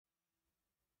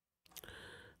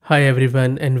Hi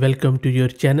everyone and welcome to your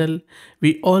channel.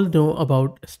 We all know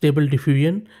about Stable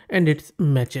Diffusion and its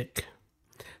magic.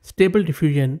 Stable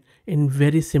Diffusion, in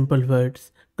very simple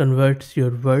words, converts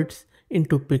your words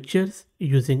into pictures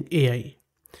using AI.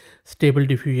 Stable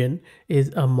Diffusion is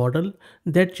a model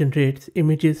that generates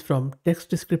images from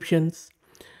text descriptions.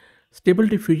 Stable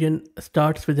Diffusion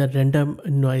starts with a random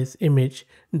noise image,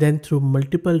 then through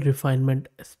multiple refinement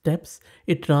steps,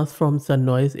 it transforms the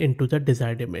noise into the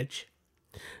desired image.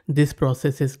 This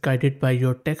process is guided by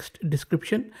your text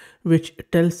description, which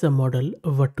tells the model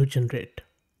what to generate.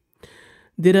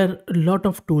 There are a lot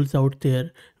of tools out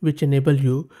there which enable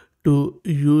you to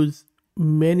use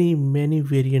many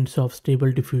variants of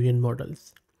stable diffusion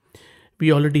models.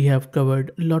 We already have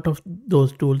covered a lot of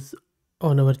those tools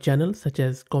on our channel, such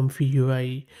as Comfy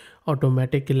UI,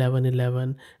 Automatic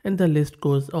 1111, and the list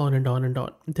goes on and on and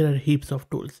on. There are heaps of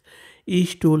tools.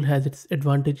 Each tool has its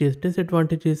advantages,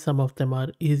 disadvantages. Some of them are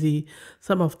easy,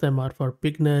 some of them are for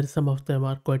beginners, some of them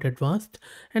are quite advanced,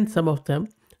 and some of them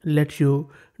let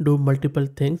you do multiple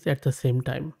things at the same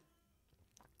time.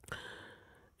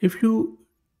 If you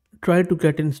try to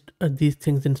get these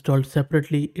things installed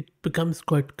separately, it becomes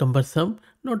quite cumbersome,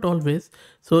 not always.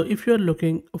 So if you're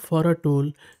looking for a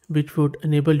tool which would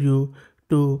enable you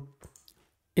to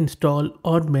install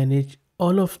or manage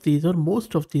all of these or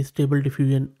most of these stable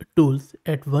diffusion tools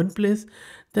at one place,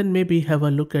 then maybe have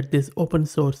a look at this open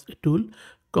source tool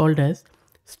called as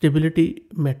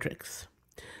StabilityMatrix.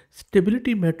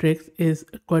 StabilityMatrix is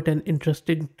quite an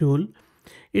interesting tool.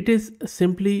 It is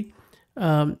simply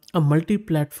a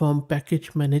multi-platform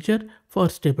package manager for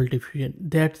stable diffusion.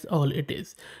 That's all it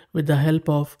is. With the help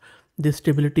of this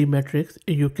stability matrix,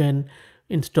 you can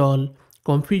install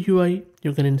Comfy UI,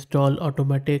 you can install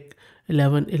Automatic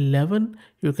 1111,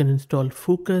 you can install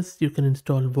Focus, you can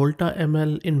install Volta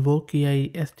ML, Invoke AI,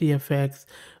 STFX,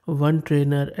 One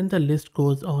Trainer, and the list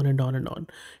goes on and on and on.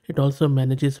 It also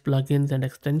manages plugins and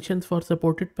extensions for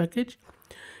supported package.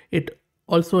 It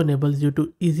also enables you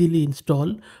to easily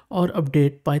install or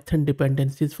update Python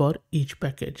dependencies for each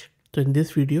package. So in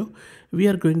this video, we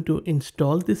are going to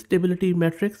install this stability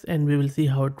matrix and we will see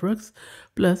how it works.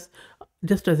 Plus,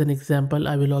 just as an example,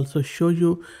 I will also show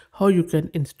you how you can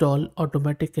install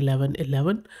Automatic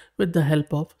 1111 with the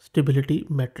help of stability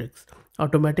matrix.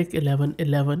 Automatic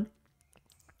 1111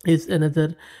 is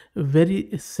another very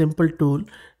simple tool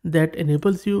that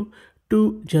enables you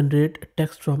to generate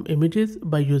text from images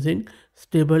by using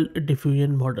stable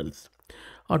diffusion models.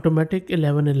 Automatic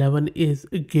 1111 is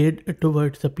geared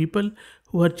towards the people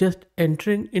who are just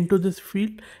entering into this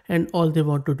field and all they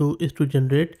want to do is to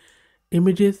generate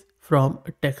images from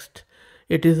text.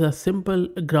 It is a simple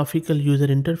graphical user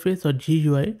interface or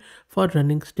GUI for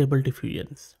running stable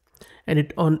diffusions, and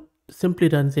it simply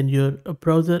runs in your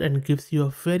browser and gives you a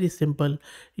very simple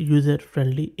user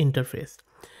friendly interface.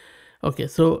 Okay,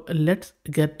 so let's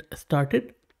get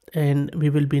started and we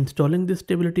will be installing this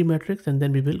stability matrix and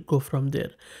then we will go from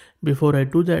there. Before I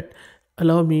do that,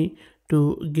 allow me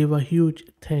to give a huge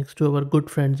thanks to our good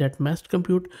friends at Mast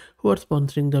Compute who are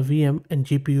sponsoring the VM and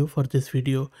GPU for this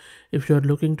video. If you are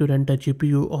looking to rent a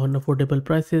GPU on affordable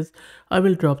prices, I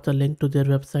will drop the link to their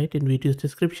website in video's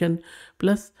description.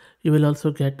 Plus, you will also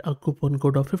get a coupon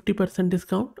code of 50%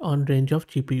 discount on range of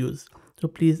GPUs. So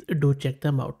please do check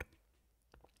them out.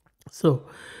 So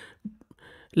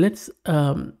let's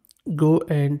go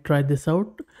and try this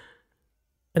out.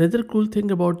 Another cool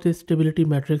thing about this stability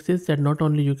matrix is that not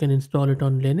only you can install it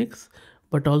on Linux,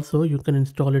 but also you can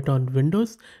install it on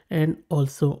Windows and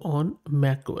also on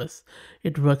Mac OS.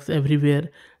 It works everywhere.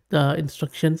 The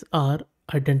instructions are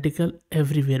identical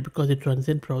everywhere because it runs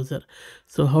in browser.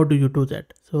 So how do you do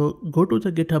that? So go to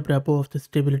the GitHub repo of the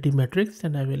stability matrix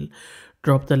and I will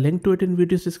drop the link to it in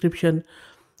video's description,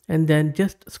 and then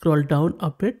just scroll down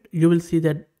a bit. You will see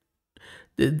that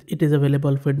it is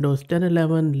available for Windows 10,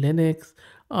 11, Linux,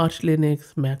 Arch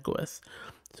Linux, Mac OS.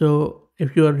 So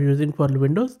if you are using for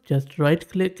Windows, just right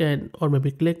click and or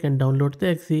maybe click and download the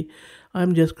exe.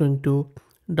 I'm just going to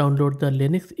download the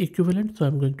Linux equivalent. So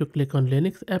I'm going to click on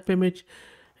Linux app image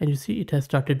and you see it has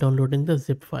started downloading the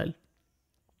zip file.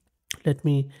 Let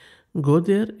me go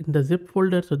there in the zip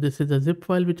folder. So this is the zip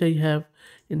file which I have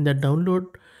in the download.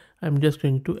 I'm just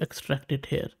going to extract it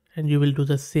here and you will do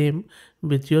the same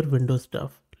with your Windows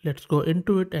stuff. Let's go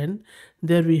into it and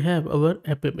there we have our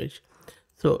app image.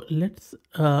 So let's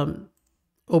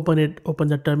open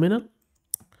the terminal.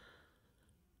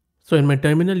 So in my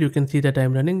terminal, you can see that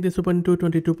I'm running this Ubuntu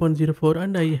 22.04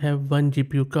 and I have one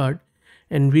GPU card,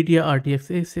 NVIDIA RTX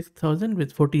A6000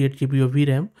 with 48 GB of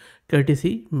VRAM,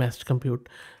 courtesy Mast Compute.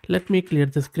 Let me clear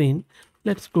the screen.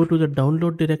 Let's go to the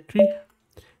download directory.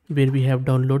 where we have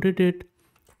downloaded it.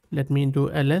 Let me do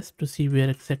ls to see where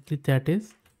exactly that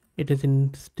is. It is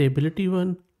in stability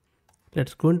one.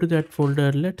 Let's go into that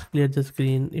folder. Let's clear the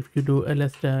screen. If you do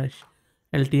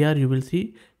ls-ltr, you will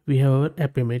see we have our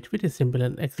app image, which is simple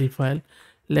and exe file.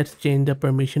 Let's change the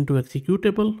permission to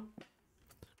executable.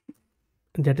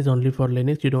 That is only for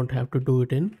Linux. You don't have to do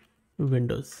it in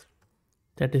Windows.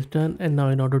 That is done. And now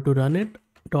in order to run it,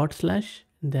 /,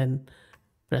 then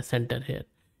press enter here.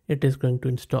 It is going to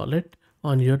install it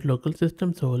on your local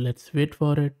system. So let's wait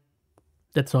for it.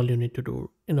 That's all you need to do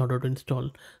in order to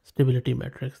install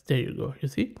StabilityMatrix. There you go. You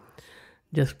see,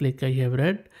 just click I have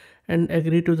read and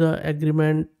agree to the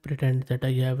agreement. Pretend that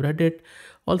I have read it.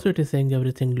 Also, it is saying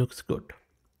everything looks good.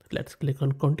 Let's click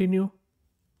on continue.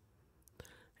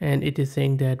 And it is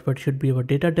saying that what should be our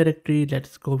data directory.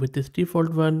 Let's go with this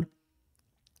default one.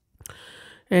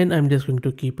 And I'm just going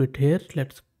to keep it here.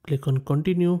 Let's click on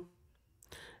continue.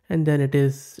 And then it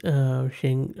is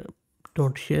saying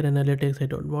don't share analytics. I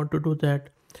don't want to do that.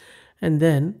 And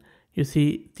then you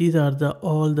see these are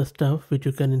all the stuff which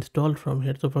you can install from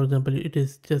here. So for example, it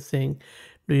is just saying,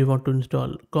 do you want to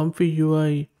install Comfy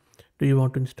UI? Do you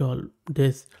want to install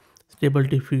this Stable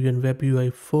Diffusion Web UI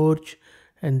Forge?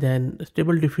 And then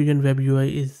Stable Diffusion Web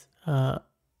UI is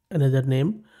another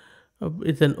name.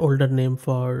 It's an older name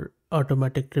for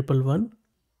Automatic 111.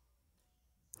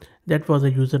 That was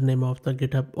a username of the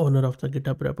GitHub owner of the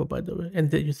GitHub repo, by the way.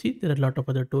 And there you see there are a lot of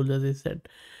other tools, as I said.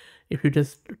 If you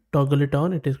just toggle it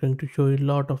on, it is going to show you a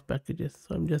lot of packages.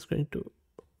 So I'm just going to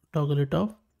toggle it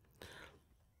off.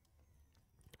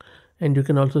 And you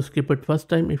can also skip it first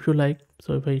time if you like.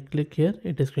 So if I click here,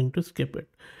 it is going to skip it.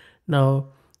 Now,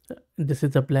 this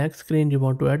is a black screen. You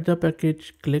want to add the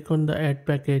package, click on the add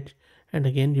package, and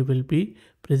again, you will be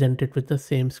presented with the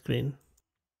same screen.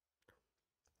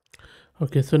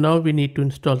 Okay, so now we need to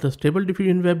install the Stable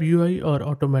Diffusion Web UI or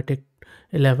Automatic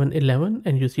 1111,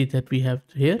 and you see that we have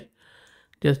here.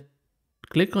 Just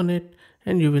click on it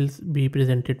and you will be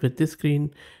presented with this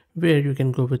screen where you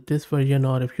can go with this version,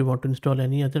 or if you want to install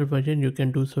any other version, you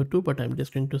can do so too, but I'm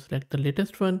just going to select the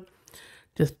latest one.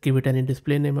 Just give it any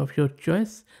display name of your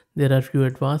choice. There are few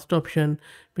advanced options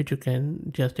which you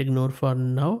can just ignore for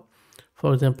now.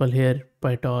 For example, here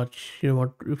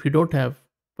PyTorch, if you don't have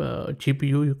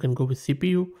GPU, you can go with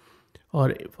CPU,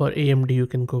 or for AMD you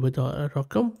can go with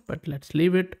ROCm, but let's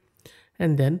leave it.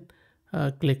 And then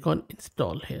click on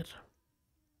install here.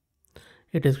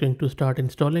 It is going to start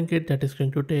installing it. That is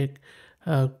going to take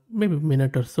maybe a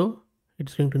minute or so.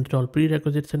 It's going to install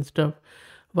prerequisites and stuff.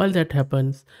 While that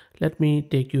happens, let me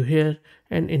take you here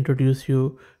and introduce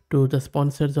you to the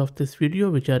sponsors of this video,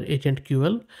 which are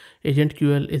AgentQL.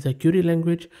 AgentQL is a query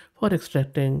language for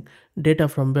extracting data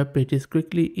from web pages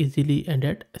quickly, easily, and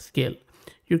at scale.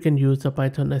 You can use the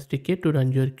Python SDK to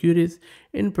run your queries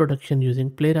in production using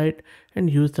Playwright, and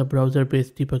use the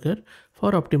browser-based debugger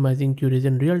for optimizing queries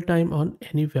in real time on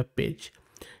any web page.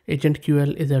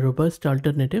 AgentQL is a robust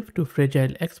alternative to fragile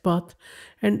XPath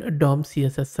and DOM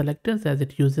CSS selectors, as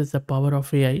it uses the power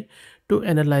of AI to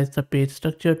analyze the page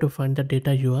structure to find the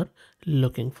data you are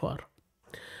looking for.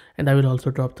 And I will also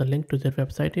drop the link to their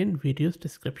website in video's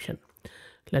description.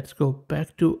 Let's go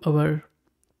back to our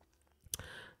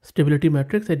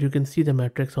StabilityMatrix, and you can see the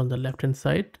matrix on the left hand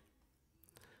side.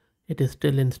 It is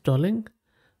still installing,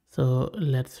 so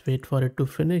let's wait for it to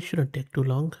finish. Shouldn't take too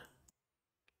long.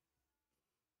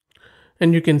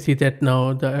 And you can see that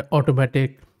now the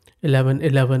Automatic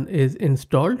 1111 is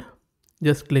installed.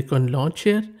 Just click on launch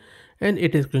here and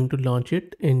it is going to launch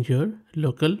it in your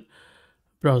local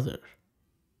browser.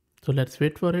 So let's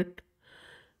wait for it.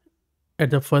 At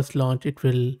the first launch, it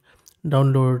will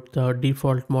download the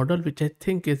default model, which I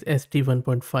think is SD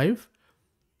 1.5,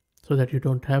 so that you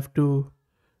don't have to,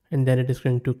 and then it is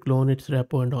going to clone its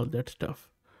repo and all that stuff.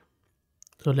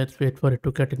 So let's wait for it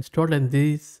to get installed, and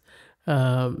this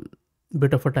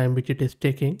bit of a time which it is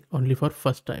taking only for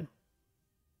first time.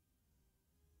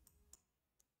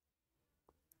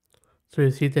 So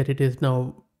you see that it is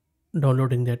now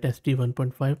downloading that SD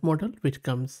 1.5 model, which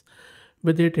comes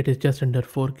with it. It is just under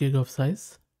 4 gig of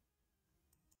size.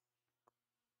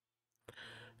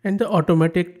 And the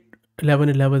Automatic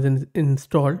 1111 is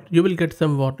installed. You will get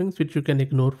some warnings which you can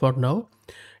ignore for now.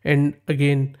 And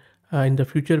again, in the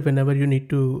future, whenever you need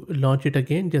to launch it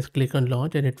again, just click on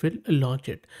launch and it will launch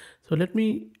it. So let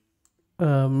me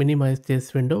minimize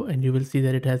this window, and you will see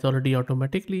that it has already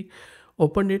automatically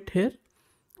opened it here.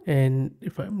 And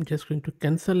if I'm just going to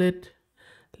cancel it,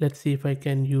 let's see if I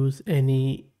can use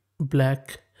any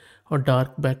black or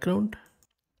dark background.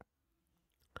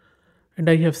 And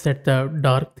I have set the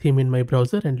dark theme in my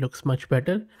browser and looks much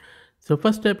better. So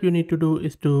first step you need to do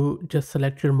is to just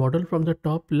select your model from the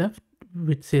top left,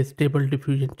 which says Stable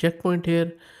Diffusion checkpoint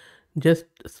here. Just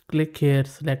click here,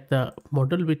 select the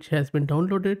model which has been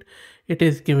downloaded. It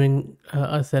is giving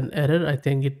us an error. I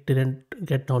think it didn't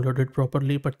get downloaded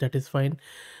properly, but that is fine.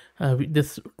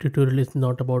 This tutorial is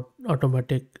not about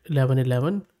automatic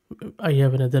 1111. I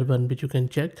have another one which you can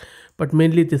check, but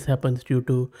mainly this happens due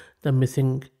to the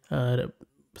missing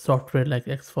software like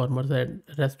Xformers and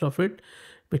rest of it,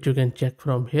 which you can check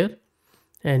from here.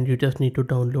 And you just need to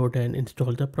download and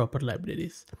install the proper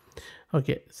libraries.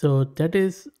 Okay, so that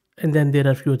is, and then there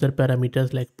are few other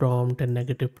parameters like prompt and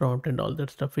negative prompt and all that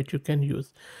stuff which you can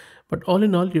use. But all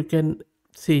in all, you can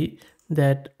see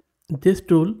that this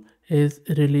tool is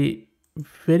really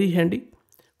very handy.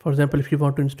 For example, if you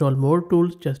want to install more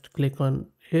tools, just click on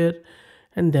here,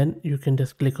 and then you can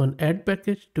just click on add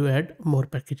package to add more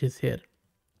packages here.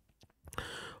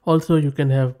 Also, you can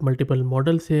have multiple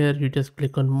models here. You just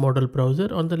click on model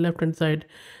browser on the left hand side,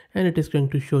 and it is going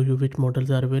to show you which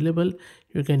models are available.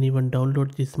 You can even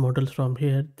download these models from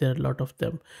here. There are a lot of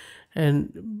them,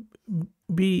 and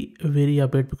be wary a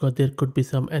bit because there could be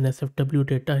some NSFW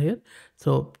data here.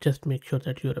 So just make sure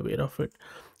that you're aware of it.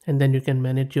 And then you can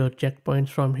manage your checkpoints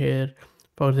from here.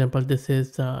 For example, this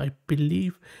is I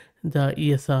believe the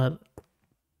ESR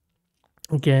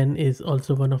again is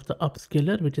also one of the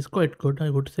upscaler, which is quite good,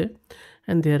 I would say.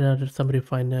 And there are some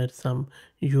refiners, some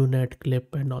UNet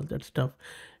clip and all that stuff.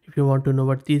 If you want to know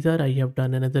what these are, I have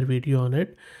done another video on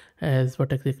it as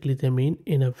what exactly they mean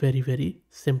in a very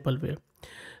simple way.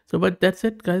 So but that's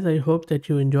it guys, I hope that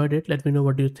you enjoyed it. Let me know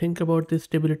what do you think about this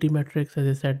stability matrix. As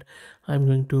I said, I'm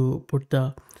going to put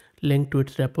the link to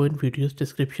its repo in video's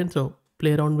description, so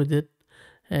play around with it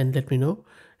and let me know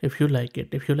if you like it.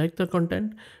 If you like the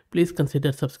content, please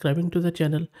consider subscribing to the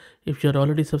channel. If you're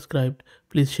already subscribed,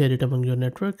 please share it among your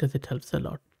network as it helps a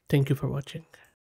lot. Thank you for watching.